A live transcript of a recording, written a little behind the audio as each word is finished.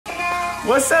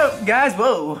What's up, guys?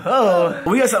 Whoa, whoa.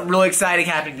 We got something really exciting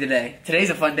happening today. Today's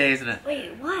a fun day, isn't it?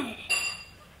 Wait, what?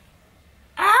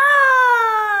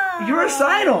 Oh! Your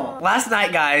recital. Last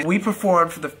night, guys, we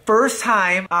performed for the first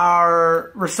time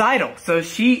our recital. So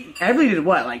Emily did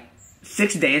what, like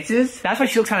 6 dances? That's why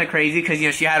she looks kind of crazy, because, you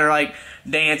know, she had her, like,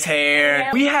 dance hair.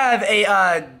 Yeah. We have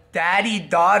a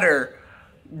daddy-daughter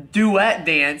duet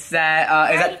dance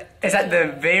that is at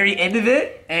the very end of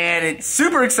it, and it's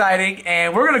super exciting,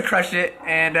 and we're gonna crush it,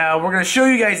 and we're gonna show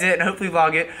you guys it and hopefully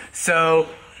vlog it. So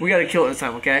we gotta kill it this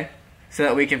time, okay? So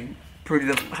that we can prove to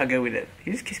them how good we did.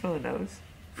 You just kiss me on the nose.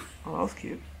 Oh, that was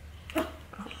cute.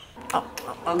 Oh,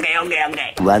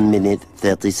 okay. 1 minute,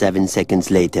 37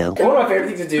 seconds later. One of my favorite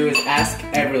things to do is ask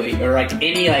Everly, or like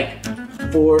any like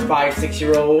 4, 5,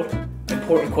 6-year-old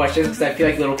important questions, because I feel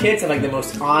like little kids have like the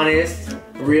most honest,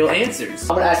 real answers.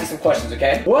 I'm gonna ask you some questions,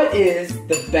 okay? What is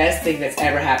the best thing that's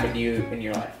ever happened to you in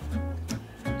your life?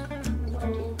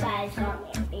 When you guys got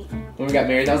married. When we got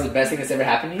married, that was the best thing that's ever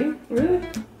happened to you? Really?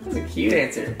 That's a cute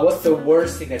answer. What's the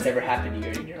worst thing that's ever happened to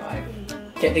you in your life?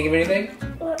 Can't think of anything?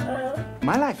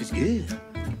 My life is good.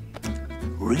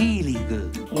 Really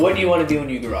good. What do you want to do when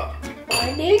you grow up? I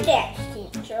want to be a dance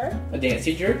teacher. A dance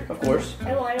teacher, of course.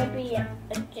 I want to be a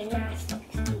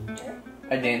gymnastics teacher.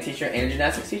 A dance teacher and a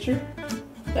gymnastics teacher?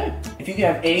 Yeah. If you could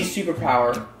have any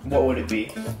superpower, what would it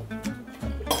be?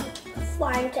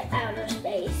 Flying to outer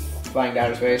space. Flying to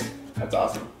outer space? That's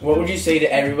awesome. What would you say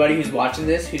to everybody who's watching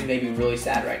this who's maybe really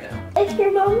sad right now? If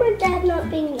your mom or dad not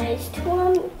being nice to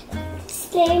them,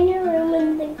 stay in your room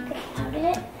and think about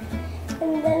it.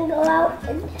 And then go out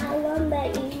and tell them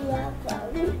that you love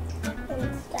them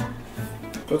and stuff.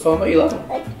 Go tell them that you love them.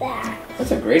 Like that.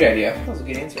 That's a great idea. That was a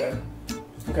good answer, Ev.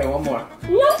 Okay, one more.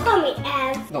 Don't call me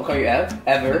Ev. Don't call you Ev?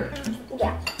 Ever?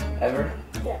 Yeah. Ever?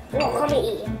 Yeah. Don't call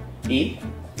me E. E?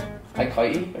 I can call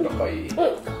you E or don't call you E?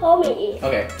 Call me E.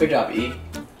 Okay, good job, E.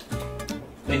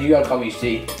 Then you gotta call me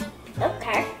C.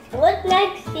 Okay. What's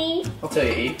next, C? I'll tell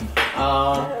you E.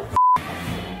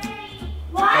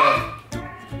 What?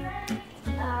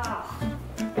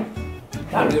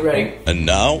 Time to get ready. And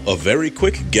now, a very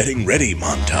quick getting ready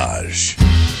montage.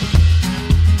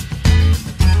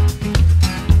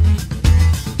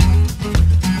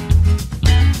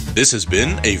 This has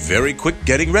been a very quick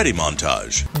getting ready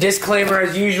montage. Disclaimer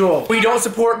as usual. We don't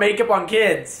support makeup on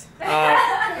kids.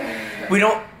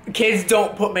 Kids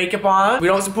don't put makeup on. We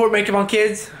don't support makeup on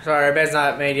kids. Sorry, our bed's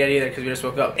not made yet either because we just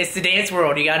woke up. It's the dance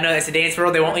world. You gotta know it's the dance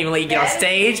world. They won't even let you get on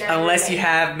stage unless you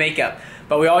have makeup.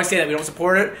 But we always say that we don't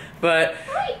support it, but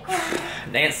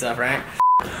dance stuff, right?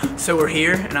 So we're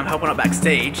here and I'm helping out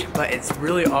backstage, but it's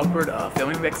really awkward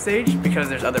filming backstage because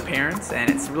there's other parents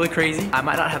and it's really crazy. I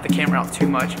might not have the camera out too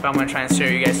much, but I'm gonna try and show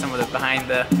you guys some of the behind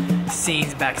the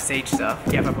scenes backstage stuff.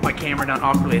 Yeah, if I put my camera down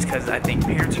awkwardly, it's because I think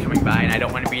parents are coming by and I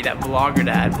don't want to be that vlogger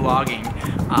dad vlogging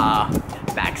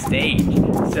backstage.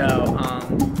 So,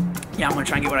 yeah, I'm gonna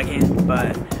try and get what I can,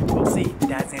 but we'll see.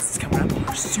 Dad's dance is coming up and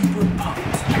we're super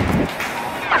pumped.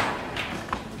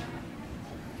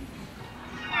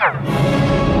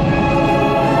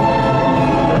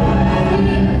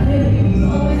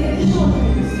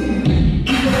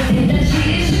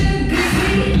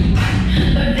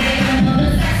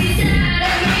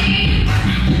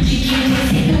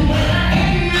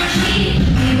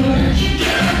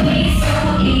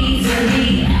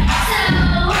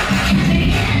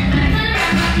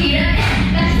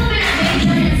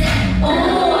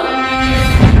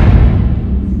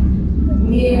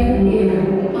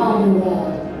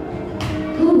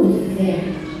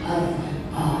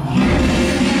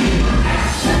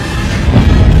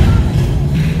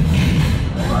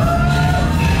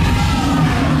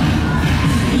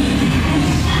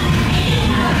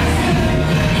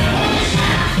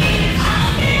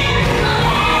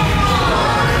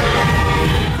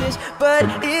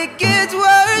 It gets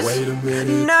worse. Wait a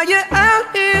minute. Now you're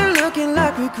out here looking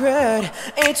like regret.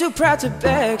 Ain't too proud to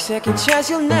beg. Second chance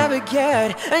you'll never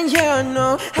get. And yeah, I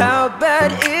know how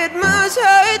bad it must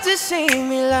hurt to see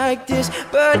me like this,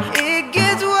 but it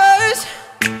gets worse.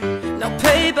 Now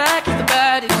payback is the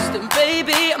baddest, and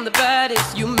baby I'm the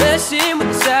baddest. You messing with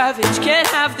the savage. Can't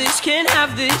have this, can't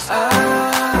have this.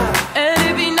 And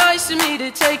it'd be nice of me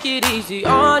to take it easy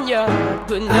on ya,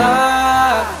 but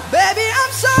nah. Baby,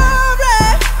 I'm sorry.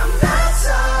 I'm not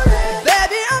sorry.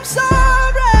 Baby, I'm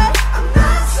sorry. I'm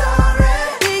not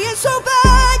sorry. Being so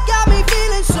bad got me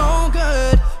feeling so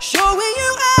good. Showing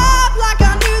you up like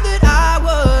I knew that I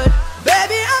would.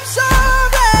 Baby, I'm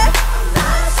sorry. I'm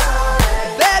not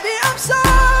sorry. Baby, I'm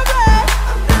sorry.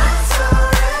 I'm not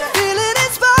sorry. Feeling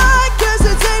inspired 'cause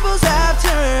the tables have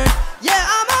turned. Yeah,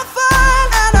 I'm on fire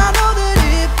and I know that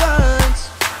it burns.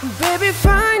 Maybe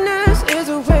fineness is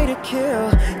a way to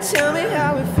kill. Tell me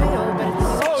how it feels, but it's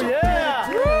such a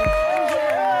big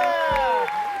deal.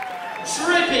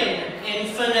 Tripping in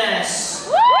finesse.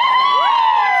 Oh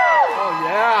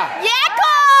yeah. Yeah,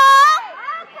 Cole!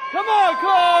 Come on,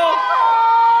 Cole.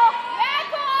 Yeah,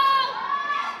 Cole!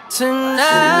 Tonight,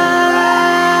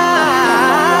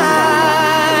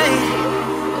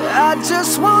 I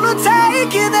just wanna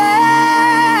take you there.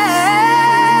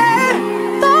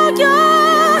 Throw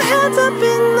your hands up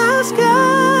in the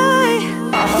sky.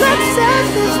 Let's set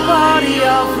this party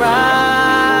alright.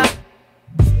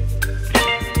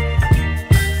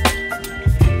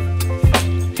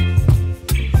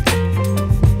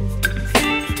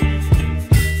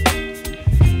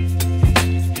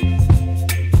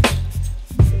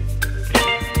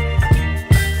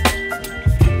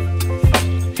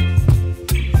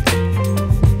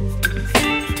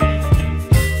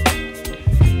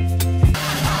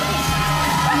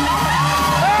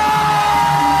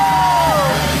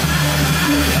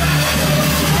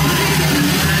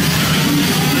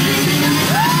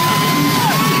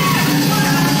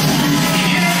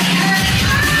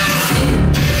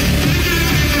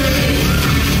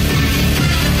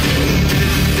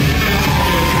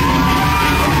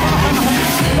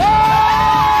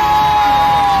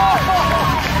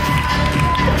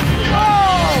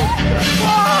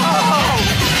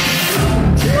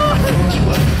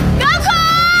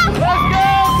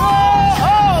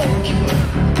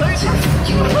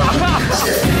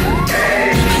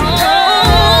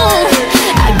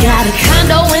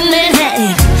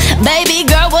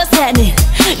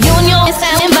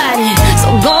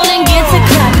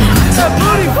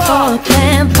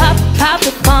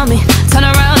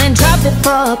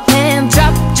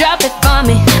 Drop it for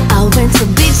me. I went to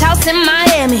beach house in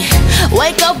Miami.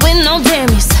 Wake up with no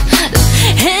jammies.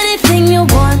 Anything you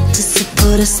want, just to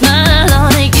put a smile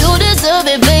on it. You deserve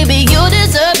it, baby, you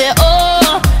deserve it,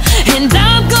 oh. And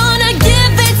I'm gonna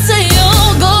give it to you.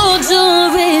 Gold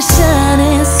jewelry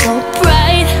shining so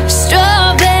bright.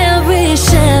 Strawberry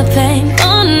champagne,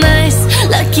 oh nice.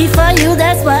 Lucky for you,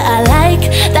 that's what I like.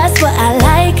 That's what I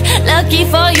like. Lucky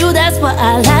for you, that's what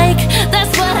I like.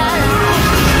 That's what I like.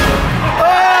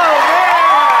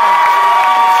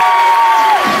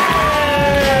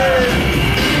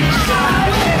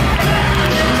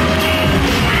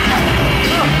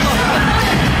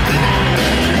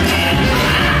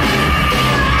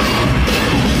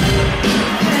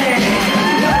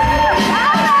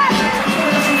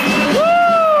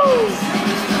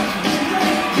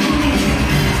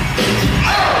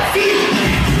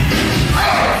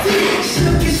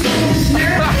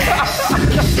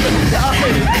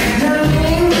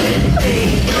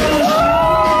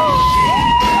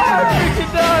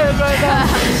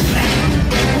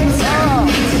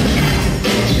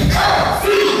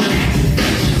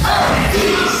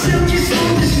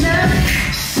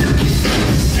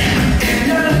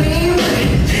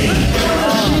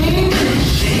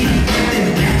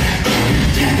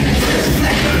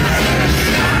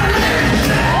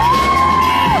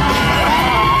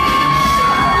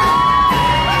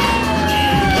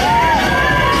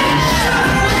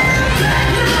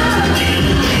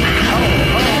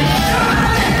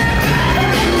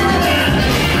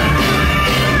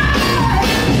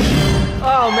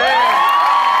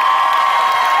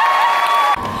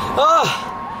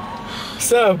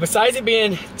 So, besides it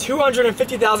being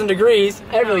 250,000 degrees,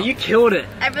 Everly, you killed it.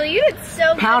 Everly, you did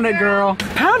so good. Pound it, girl.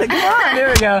 Pound it, girl. There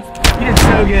we go. You did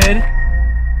so good.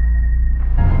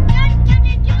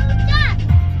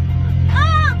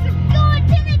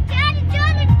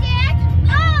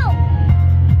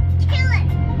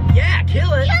 Yeah,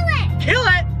 kill it. Kill it. Kill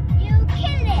it. You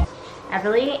kill it.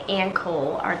 Everly and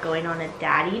Cole are going on a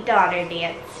daddy-daughter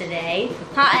dance today.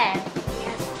 Hot Ed.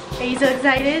 Are you so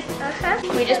excited?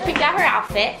 Uh-huh. We just picked out her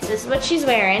outfit. So this is what she's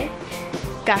wearing.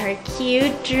 Got her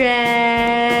cute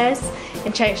dress.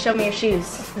 And show me your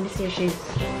shoes. Let me see your shoes.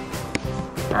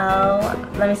 Oh,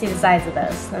 let me see the size of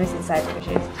those. Let me see the size of your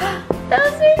shoes.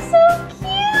 Those are so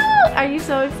cute. Are you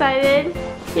so excited?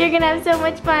 You're gonna have so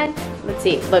much fun. Let's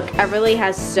see. Look, Everly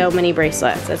has so many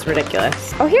bracelets. That's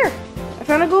ridiculous. Oh, here. I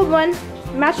found a gold one.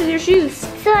 It matches your shoes.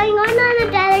 So I'm going on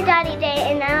a daddy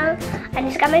day, and now I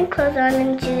just got my clothes on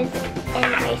and shoes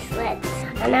and bracelets.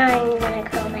 And now I'm gonna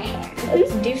curl my hair.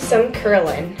 Let's do some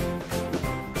curling.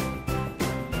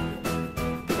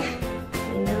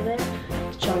 You know that?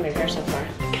 Show me your hair so far.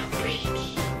 Look how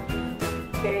pretty.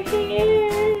 Your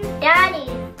hair.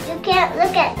 Daddy, you can't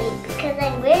look at me because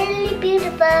I'm really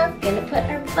beautiful. Gonna put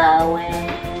our bow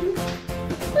in.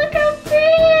 Look how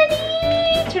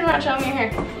pretty. Turn around, show me your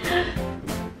hair.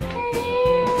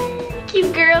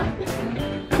 Cute girl.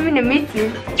 Let me gonna miss you.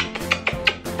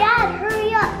 Dad,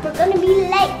 hurry up. We're gonna be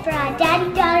late for our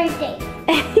daddy-daughter date.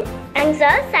 I'm so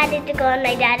excited to go on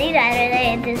my daddy-daughter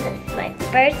date. This is my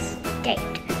first date.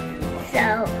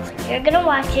 So, you're gonna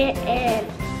watch it and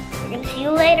we're gonna see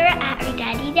you later at our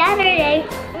daddy-daughter date.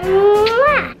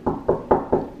 Mwah!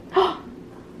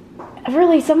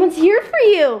 Everly, someone's here for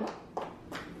you.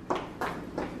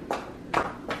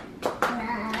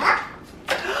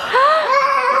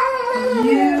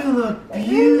 You look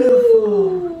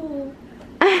beautiful.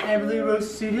 Everly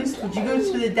Rose Cutest, would you go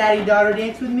to the daddy-daughter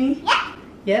dance with me? Yeah.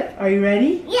 Yep, are you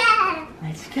ready? Yeah.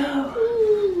 Let's go.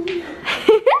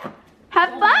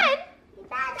 Have fun.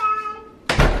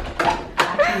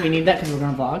 Actually, we need that because we're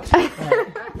gonna vlog.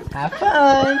 Have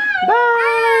fun.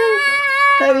 Bye.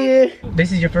 Love you.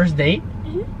 This is your first date?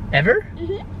 Ever?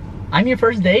 I'm your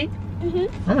first date?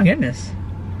 Oh my goodness.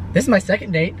 This is my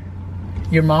second date.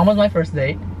 Your mom was my first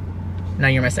date. Now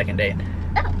you're my second date.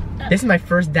 This is my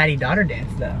first daddy-daughter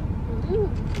dance though.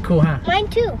 Cool, huh? Mine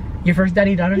too. Your first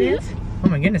daddy-daughter dance? Oh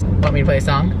my goodness. Want me to play a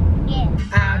song? Yeah.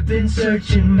 I've been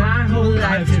searching my whole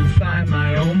life to find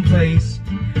my own place.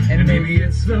 And maybe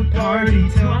it's the party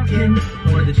talking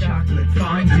or the chocolate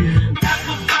fondue.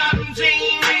 Apple bottom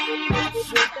jean,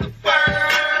 boots with the fur.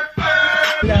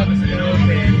 That was an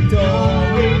open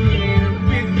door with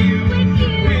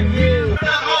you.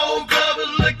 The whole club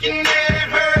was looking at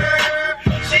her.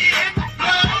 She hit the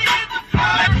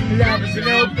floor. That was an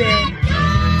open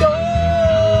door.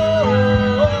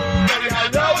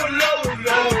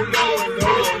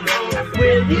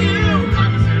 With you.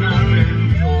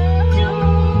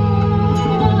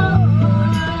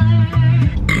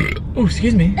 Oh,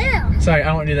 excuse me. Ew. Sorry, I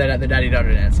don't want to do that at the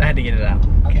daddy-daughter dance. I had to get it out.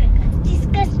 Okay.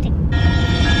 Disgusting.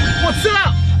 What's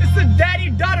up? It's the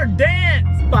daddy-daughter dance.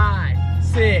 5,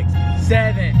 6,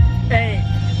 7, 8.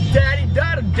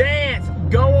 Daddy-daughter dance.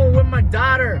 Going with my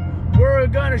daughter. We're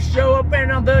gonna show up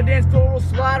and on the dance floor we'll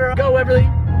slaughter. Go, Everly.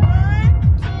 1,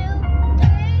 2,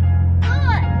 3,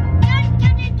 4.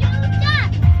 Daddy-daughter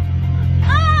dance.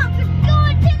 Oh, we're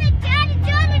going to the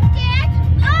daddy-daughter dance.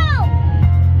 Oh,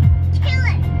 kill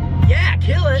it. Yeah,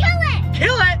 kill it. Kill it.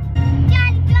 Kill it.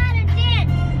 Daddy-daughter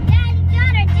dance.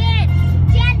 Daddy-daughter dance.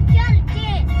 Daddy-daughter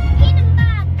dance. Peed in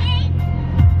my pants.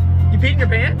 You peed in your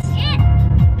pants? Yeah.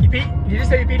 You peed? You just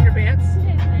said you peed in your pants?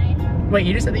 Wait,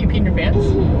 you just said that you peed in your pants?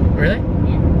 Really? Oh.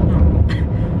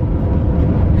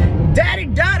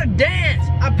 Daddy-daughter dance.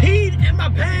 I peed in my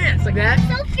pants. Like that?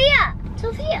 Sophia.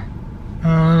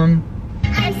 I'm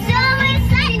so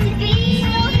excited to be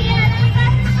Sophia.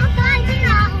 I'm finding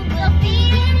out. We'll be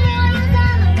in rooms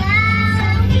all around.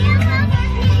 Sophia, my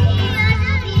Sophia,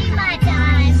 to be my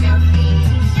time. Sophia,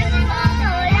 she's the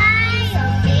whole life.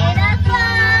 Sophia, the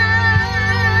fun.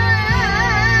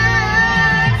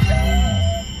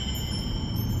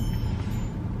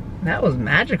 That was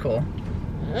magical.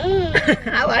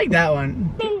 I like that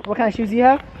one. What kind of shoes do you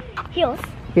have? Heels.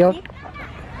 Heels?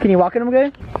 Can you walk in them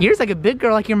good? You're just like a big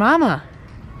girl like your mama.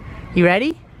 You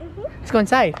ready? Let's go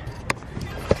inside.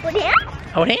 With hands?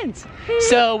 Hold hands.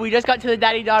 So we just got to the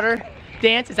daddy-daughter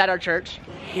dance. It's at our church.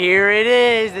 Here it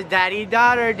is, the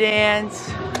daddy-daughter dance.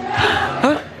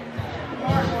 Huh?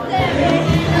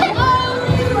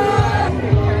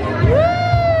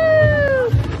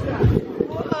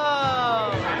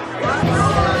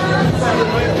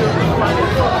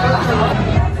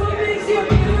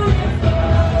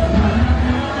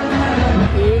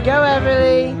 Here you go,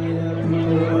 Everly.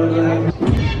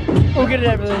 Oh, get it,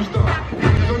 Everly.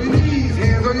 Hands on your knees,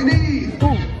 hands on your knees.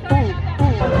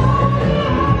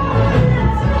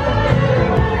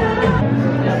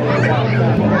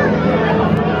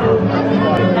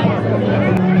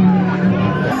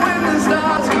 When the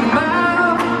stars come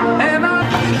out, and I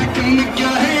can make your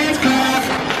hands clap.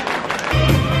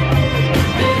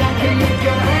 I can make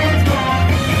your hands clap.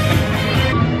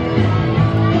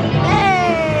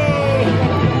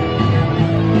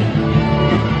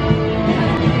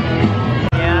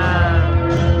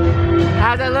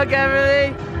 How's that look,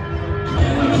 Everly?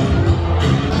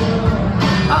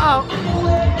 Uh-oh.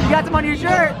 You got them on your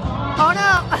shirt. Oh, no.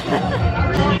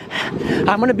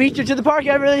 I'm going to beat you to the park,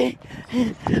 Everly.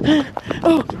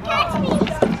 Oh. Catch me.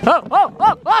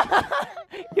 Oh.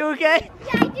 You okay?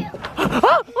 Yeah, I do.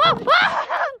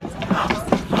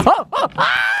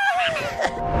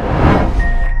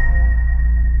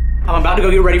 I'm about to go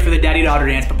get ready for the daddy-daughter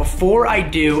dance, but before I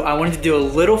do, I wanted to do a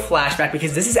little flashback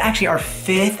because this is actually our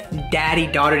 5th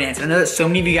daddy-daughter dance. And I know that so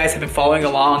many of you guys have been following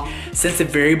along since the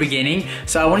very beginning.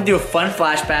 So I want to do a fun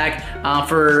flashback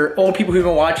for old people who've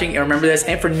been watching and remember this,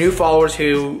 and for new followers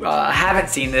who haven't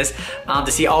seen this,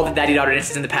 to see all the daddy-daughter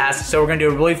dances in the past. So we're gonna do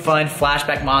a really fun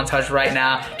flashback montage right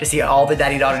now to see all the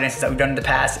daddy-daughter dances that we've done in the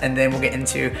past, and then we'll get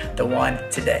into the one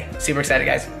today. Super excited,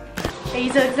 guys. Are you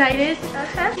so excited?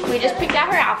 We just picked out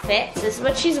her outfit. So this is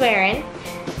what she's wearing.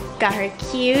 Got her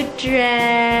cute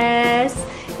dress.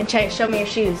 And show me your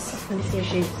shoes. Let me see your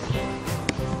shoes.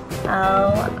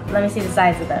 Oh, let me see the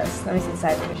size of those. Let me see the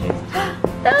size of your shoes.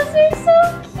 Those are so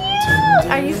cute.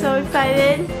 Are you so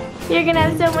excited? You're gonna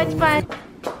have so much fun.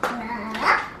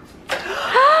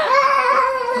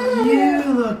 You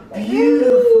look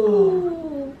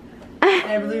beautiful.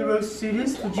 Emily Rose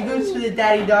Cutest, would you go to the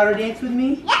daddy-daughter dance with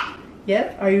me? Yeah.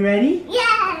 Yep, are you ready?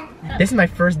 Yeah. This is my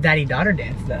first daddy-daughter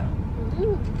dance though.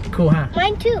 Cool, huh?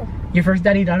 Mine too. Your first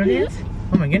daddy-daughter dance?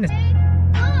 Oh my goodness.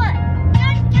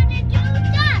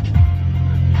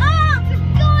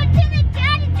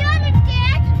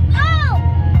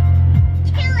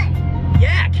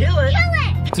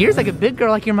 You're like a big girl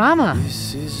like your mama.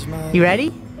 You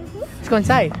ready? Let's go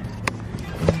inside.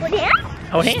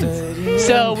 Oh, hands.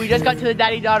 So we just got to the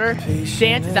daddy-daughter dance.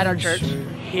 It's at our church.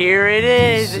 Here it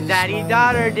is, the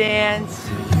daddy-daughter dance.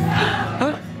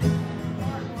 Huh?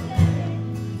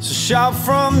 So shout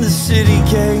from the city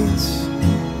gates,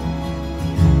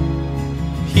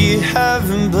 hear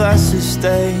heaven bless this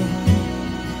day.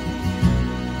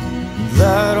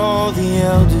 Let all the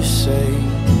elders say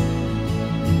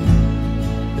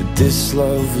that this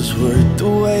love was worth the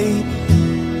wait.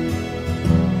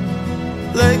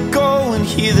 Let go and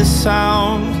hear the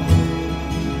sound,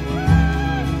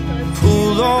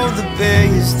 pull all the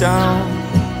barriers down.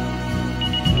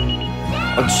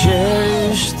 I'll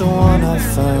cherish the one I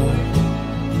found.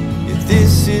 Yeah,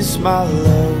 this is my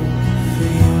love for you.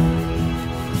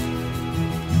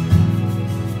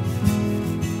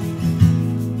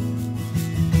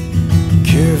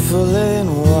 Careful and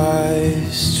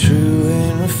wise, true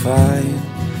and refined.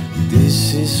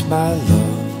 This is my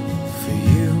love for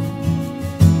you.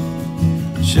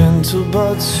 Gentle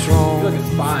but strong,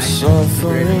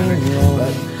 suffering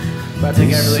long. About to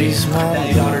take every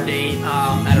daddy-daughter date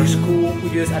at our school. We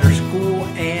do this at our school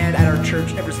and at our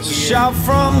church every single year. Shout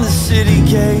from the city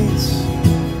gates,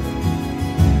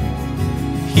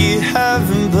 hear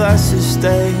heaven bless this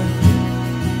day.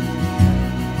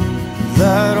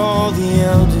 Let all the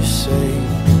elders say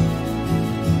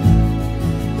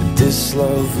that this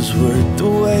love was worth the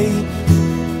wait.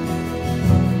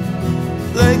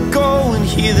 Let go and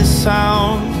hear the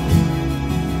sound,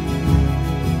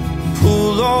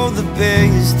 pull all the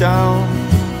barriers down.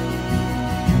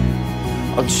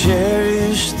 I'll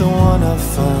cherish the one I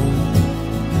found.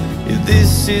 Yeah,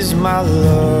 this is my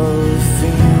love for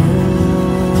you.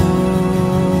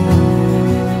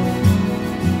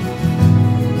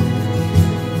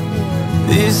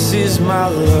 This is my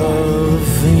love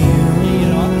for you.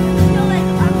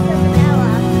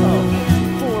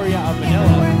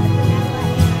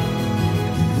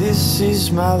 This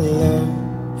is my love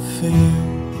for you.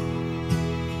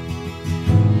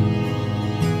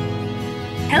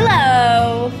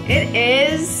 Hello, it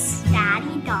is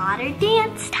Daddy-daughter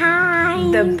dance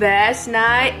time. the best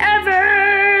night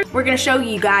ever. We're gonna show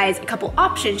you guys a couple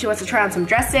options. She wants to try on some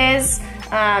dresses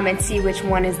and see which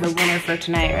one is the winner for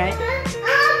tonight, right?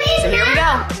 So here we go.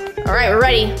 All right, we're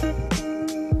ready.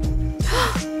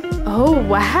 Oh,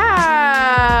 wow.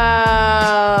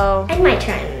 I might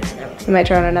try another one. You might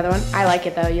try on another one. I like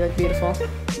it though, you look beautiful.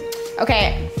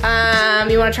 Okay,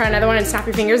 you wanna try another one and snap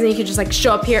your fingers and you can just like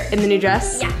show up here in the new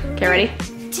dress? Yeah. Okay, ready?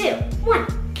 2, 1.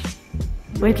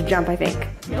 We have to jump, I think.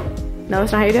 Nope. No,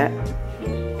 that's not how you do it?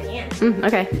 Yeah.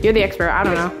 Okay, you're the expert, I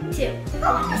don't know. 2.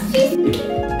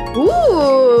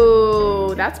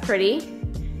 Ooh, that's pretty.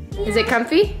 Is it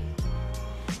comfy?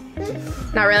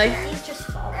 Not really? These just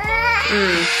fall.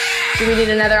 Do we need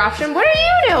another option? What are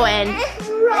you doing?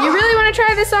 You really want to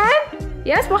try this on?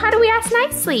 Yes, well how do we ask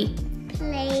nicely?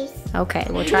 Please. Okay,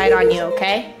 we'll try it on you,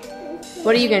 okay?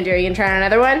 What are you gonna do? Are you gonna try on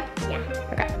another one? Yeah.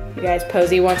 Okay. You guys,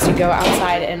 Posey wants to go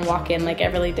outside and walk in like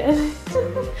Everly did.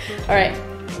 All right.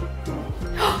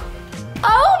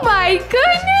 Oh my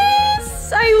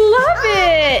goodness! I love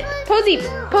it!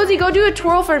 Posey, go do a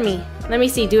twirl for me. Let me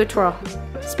see, do a twirl.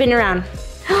 Spin around.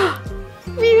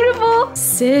 Beautiful!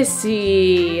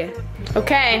 Sissy.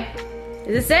 Okay,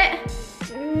 is this it?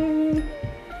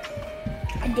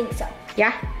 I think so.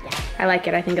 Yeah? Yeah. I like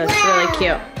it, I think it looks really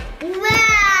cute.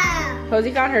 Wow.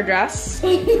 Posey got her dress. Yeah,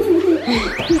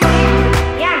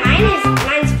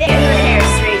 mine's fit. Get her hair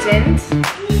straightened.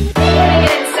 Putting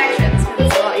it in sections,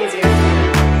 it's a lot easier.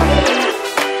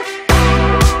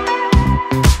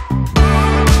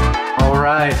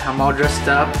 excited. I'm all dressed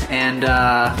up and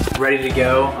ready to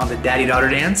go on the daddy-daughter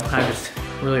dance. I'm just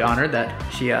really honored that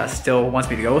she still wants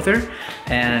me to go with her,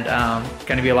 and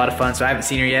gonna be a lot of fun. So I haven't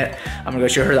seen her yet. I'm gonna go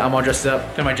show her that I'm all dressed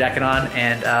up, put my jacket on,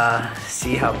 and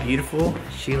see how beautiful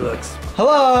she looks.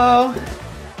 Hello.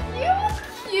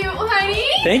 You, honey.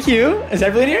 Thank you. Is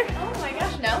Everly in here? Oh my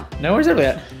gosh, no. No, where's Everly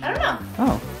at? I don't know.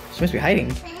 Oh, she must be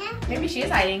hiding. Maybe she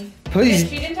is hiding. Posey,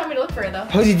 She didn't tell me to look for her though.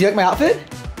 Posey, do you like my outfit?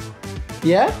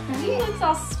 Yeah? He looks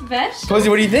all special. Posey,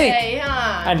 what do you think? Hey,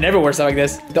 huh? I never wear stuff like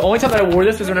this. The only time that I wore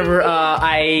this was whenever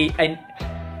I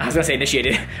was gonna say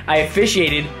initiated. I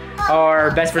officiated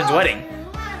our best friend's wedding.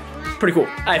 Pretty cool.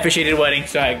 I officiated a wedding,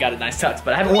 so I got a nice tux,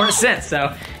 but I haven't worn it since,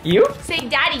 so. You? Say,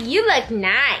 Daddy, you look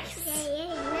nice.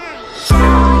 Oh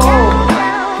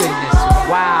my goodness,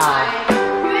 wow.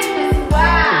 Goodness,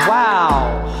 wow.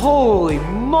 Wow, holy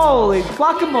moly,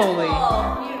 guacamole.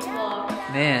 Beautiful.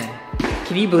 Man,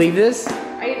 can you believe this?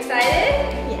 Are you excited?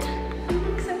 Yeah. You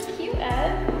look so cute,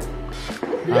 Ed.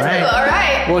 All right. All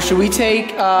right. Well, should we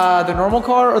take the normal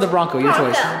car or the Bronco? Your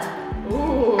choice.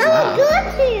 Ooh. I'm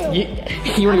good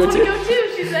too. You want to go too? Go too,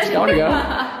 she said. I want to go.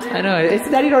 I know, it's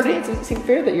the daddy-daughter dance. It seems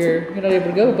fair that you're not able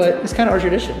to go, but it's kind of our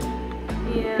tradition.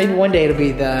 Yeah. Maybe one day it'll be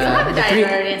You'll have a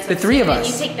daddy-daughter dance. the three of us.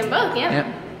 And you take them both, yeah. Yep.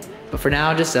 But for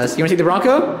now, just us. You want to take the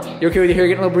Bronco? You okay with your hair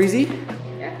getting a little breezy?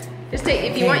 Yeah. Just take,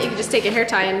 if you want, you can just take a hair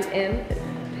tie and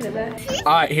pin it back.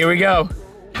 All right, here we go.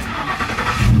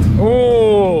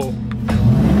 Oh.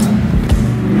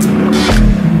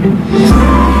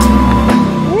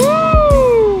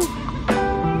 Woo!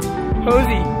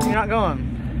 Posey, you're not going.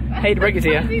 I hate to break it to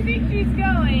you. Posey thinks she's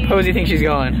going. Posey thinks she's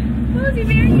going. Posey,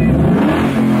 very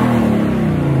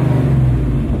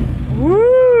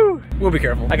Woo! We'll be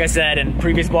careful. Like I said in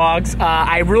previous vlogs,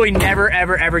 I really never,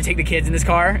 ever take the kids in this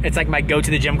car. It's like my go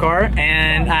to the gym car,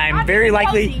 and I'm very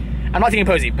likely. I'm not taking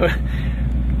Posey.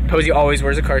 Posey always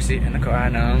wears a car seat in the car. I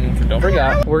know. Don't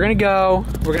forget. We're gonna go.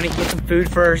 We're gonna get some food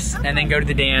first, and then go to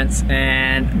the dance.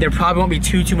 And there probably won't be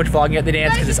too much vlogging at the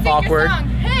dance because it's awkward.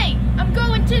 Hey, I'm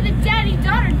going to the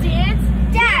daddy-daughter dance.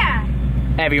 Dad.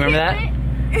 Ev, you remember that?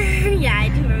 Yeah, I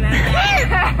do remember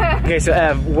that. Okay, so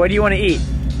Ev, what do you want to eat?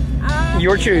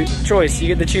 Your choice. You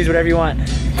get to choose whatever you want.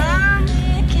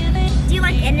 Do you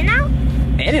like In-N-Out?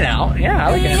 In-N-Out? Yeah,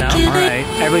 I like In-N-Out. All right.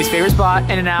 Everybody's favorite spot,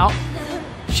 In-N-Out.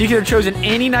 She could have chosen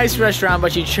any nice restaurant,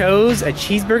 but she chose a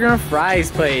cheeseburger and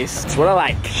fries place. That's what I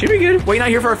like. Should be good. Waiting out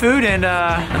here for our food, and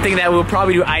I'm thinking that we'll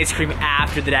probably do ice cream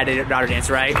after the daddy-daughter dance,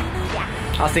 right?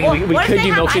 Yeah. I was thinking we could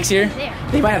do milkshakes here.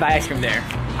 They might have ice cream there.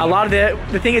 A lot of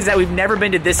the thing is that we've never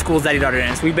been to this school's daddy-daughter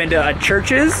dance. We've been to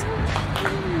churches,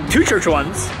 2 church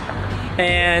ones,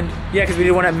 and yeah, because we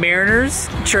did one at Mariners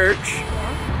Church,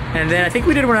 and then I think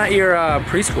we did one at your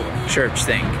preschool church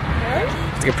thing.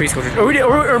 It's like a preschool church.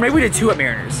 Or maybe we did 2 at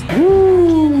Mariners.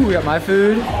 Woo! We got my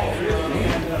food,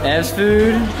 Ev's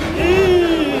food.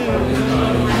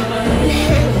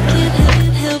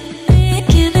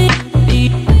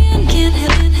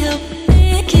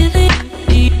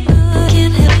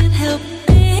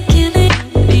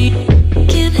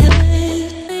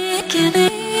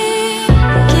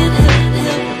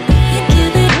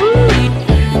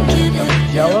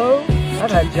 Jello? I've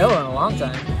had Jello in a long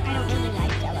time. I don't really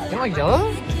like Jello. You don't like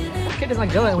Jello? Kid doesn't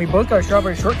like Jello, and we both got a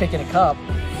strawberry shortcake in a cup.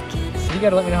 So you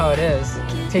gotta let me know how it is.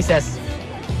 Taste test.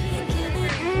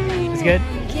 It's good?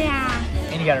 Yeah.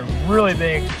 And you got a really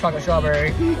big chocolate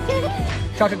strawberry.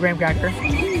 Chocolate graham cracker.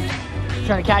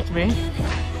 Trying to catch me.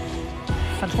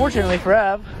 Unfortunately for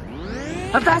Ev,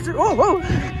 I'm faster. Oh, whoa.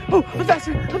 Oh, I'm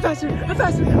faster. I'm faster. I'm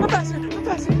faster. I'm faster. I'm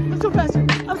faster. I'm so faster.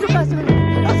 I'm so faster.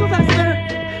 I'm so faster.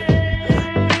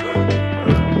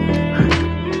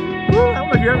 Woo, I don't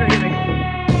know if you're ever gonna get me.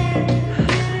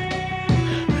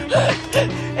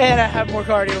 And I have more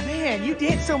cardio. Man, you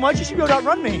dance so much, you should be able to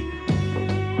outrun me.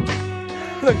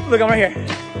 Look, I'm right here.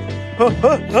 Oh,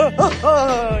 oh, oh, oh,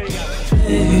 oh.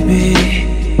 You got me.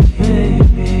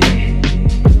 Baby,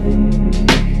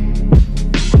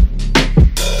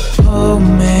 hold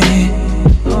me,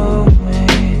 hold me.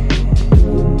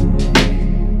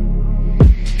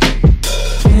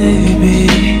 Baby,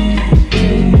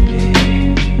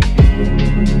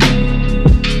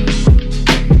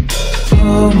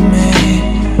 hold me.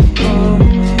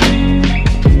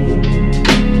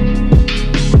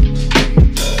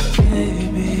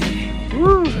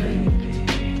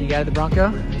 Out of the Bronco.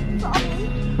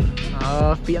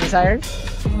 Oh, feet on the tires.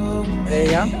 There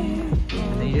you go.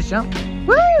 And then you just jump.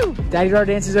 Woo! Daddy-daughter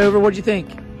dance is over. What'd you think?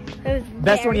 It was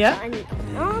Best one yet?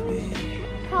 fun.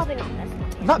 Probably not best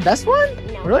one. Not best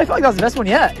one? No. Really? I felt like that was the best one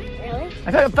yet. Really?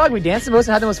 I felt like we danced the most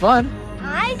and had the most fun.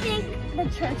 I think the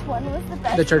church one was the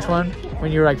best. The church one?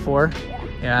 When you were like 4?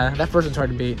 Yeah. Yeah, that first one's hard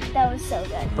to beat. That was so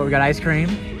good. But we got ice cream.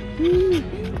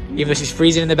 Even though she's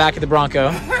freezing in the back of the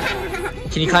Bronco.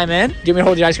 Can you climb in? Do you want me to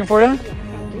hold your ice cream for you?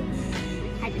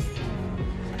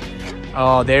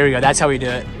 Oh, there we go. That's how we do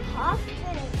it.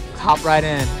 Hop right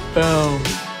in. Boom.